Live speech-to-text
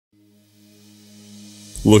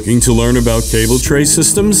Looking to learn about cable tray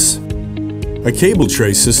systems? A cable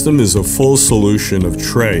tray system is a full solution of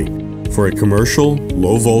tray for a commercial,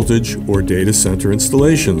 low voltage, or data center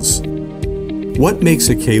installations. What makes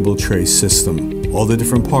a cable tray system? All the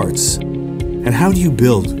different parts. And how do you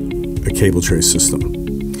build a cable tray system?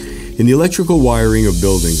 In the electrical wiring of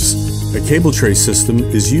buildings, a cable tray system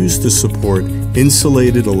is used to support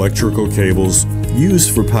insulated electrical cables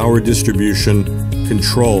used for power distribution,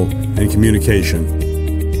 control, and communication.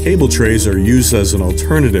 Cable trays are used as an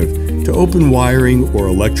alternative to open wiring or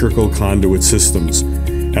electrical conduit systems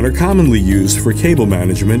and are commonly used for cable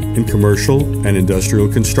management in commercial and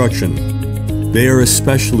industrial construction. They are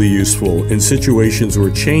especially useful in situations where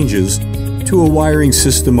changes to a wiring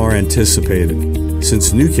system are anticipated,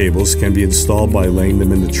 since new cables can be installed by laying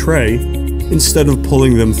them in the tray instead of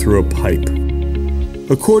pulling them through a pipe.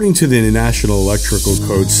 According to the National Electrical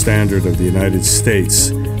Code standard of the United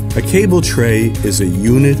States, a cable tray is a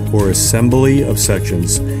unit or assembly of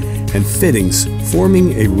sections and fittings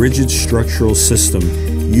forming a rigid structural system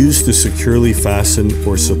used to securely fasten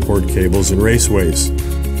or support cables and raceways.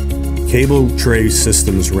 Cable tray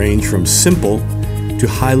systems range from simple to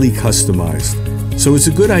highly customized, so it's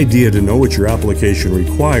a good idea to know what your application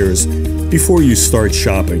requires before you start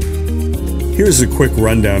shopping. Here's a quick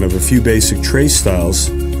rundown of a few basic tray styles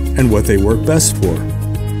and what they work best for.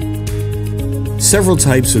 Several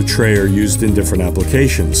types of tray are used in different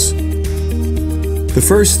applications. The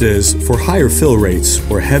first is for higher fill rates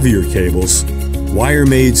or heavier cables.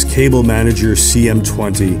 WIREMAID's CABLE-MGR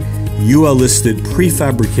CM20 UL-listed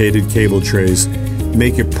prefabricated cable trays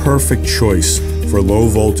make a perfect choice for low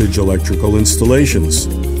voltage electrical installations.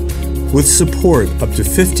 With support up to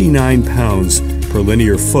 59 pounds per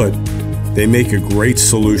linear foot, they make a great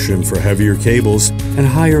solution for heavier cables and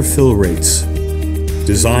higher fill rates.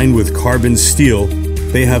 Designed with carbon steel,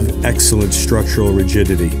 they have excellent structural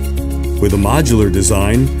rigidity. With a modular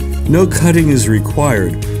design, no cutting is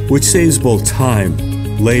required, which saves both time,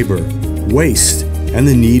 labor, waste, and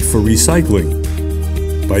the need for recycling.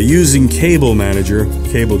 By using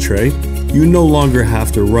CABLE-MGR cable tray, you no longer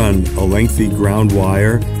have to run a lengthy ground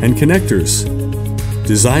wire and connectors.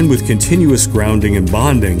 Designed with continuous grounding and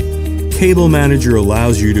bonding, CABLE-MGR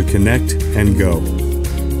allows you to connect and go.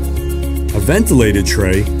 A ventilated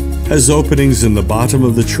tray has openings in the bottom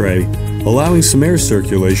of the tray, allowing some air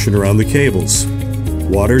circulation around the cables,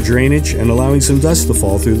 water drainage, and allowing some dust to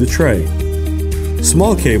fall through the tray.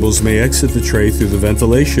 Small cables may exit the tray through the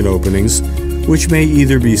ventilation openings, which may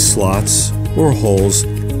either be slots or holes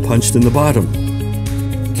punched in the bottom.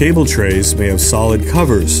 Cable trays may have solid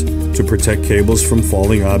covers to protect cables from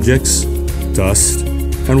falling objects, dust,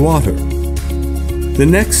 and water. The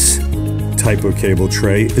next type of cable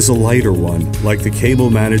tray is a lighter one, like the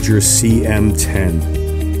CABLE-MGR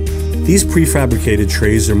CM10. These prefabricated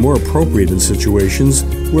trays are more appropriate in situations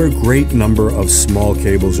where a great number of small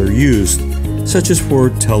cables are used, such as for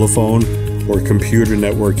telephone or computer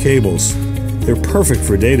network cables. They're perfect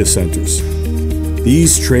for data centers.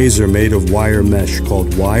 These trays are made of wire mesh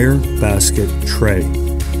called wire basket tray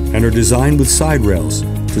and are designed with side rails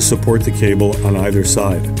to support the cable on either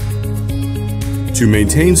side. To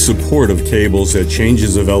maintain support of cables at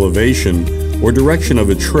changes of elevation or direction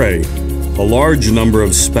of a tray, a large number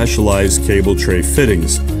of specialized cable tray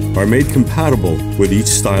fittings are made compatible with each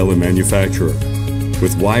style and manufacturer.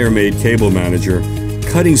 With WIREMAID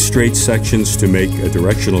CABLE-MGR, cutting straight sections to make a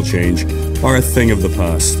directional change are a thing of the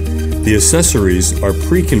past. The accessories are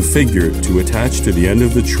pre-configured to attach to the end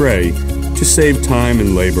of the tray to save time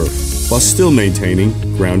and labor, while still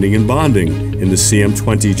maintaining grounding and bonding in the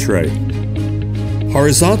CM20 tray.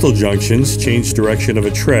 Horizontal junctions change direction of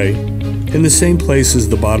a tray in the same place as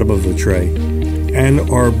the bottom of the tray and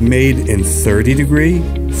are made in 30 degree,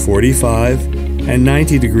 45, and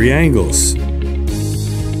 90 degree angles.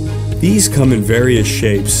 These come in various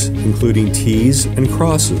shapes, including T's and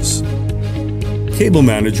crosses.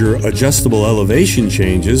 CABLE-MGR adjustable elevation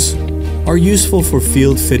changes are useful for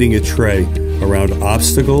field fitting a tray around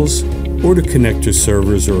obstacles or to connect to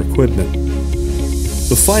servers or equipment.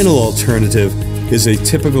 The final alternative is a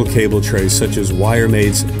typical cable tray such as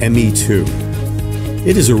WIREMAID's ME2.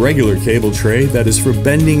 It is a regular cable tray that is for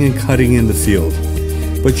bending and cutting in the field,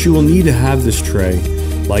 but you will need to have this tray,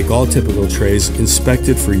 like all typical trays,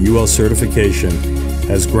 inspected for UL certification,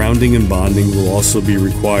 as grounding and bonding will also be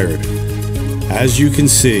required. As you can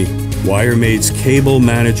see, WIREMAID's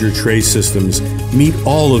CABLE-MGR tray systems meet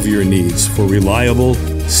all of your needs for reliable,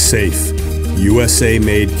 safe,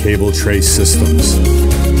 USA-made cable tray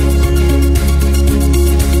systems.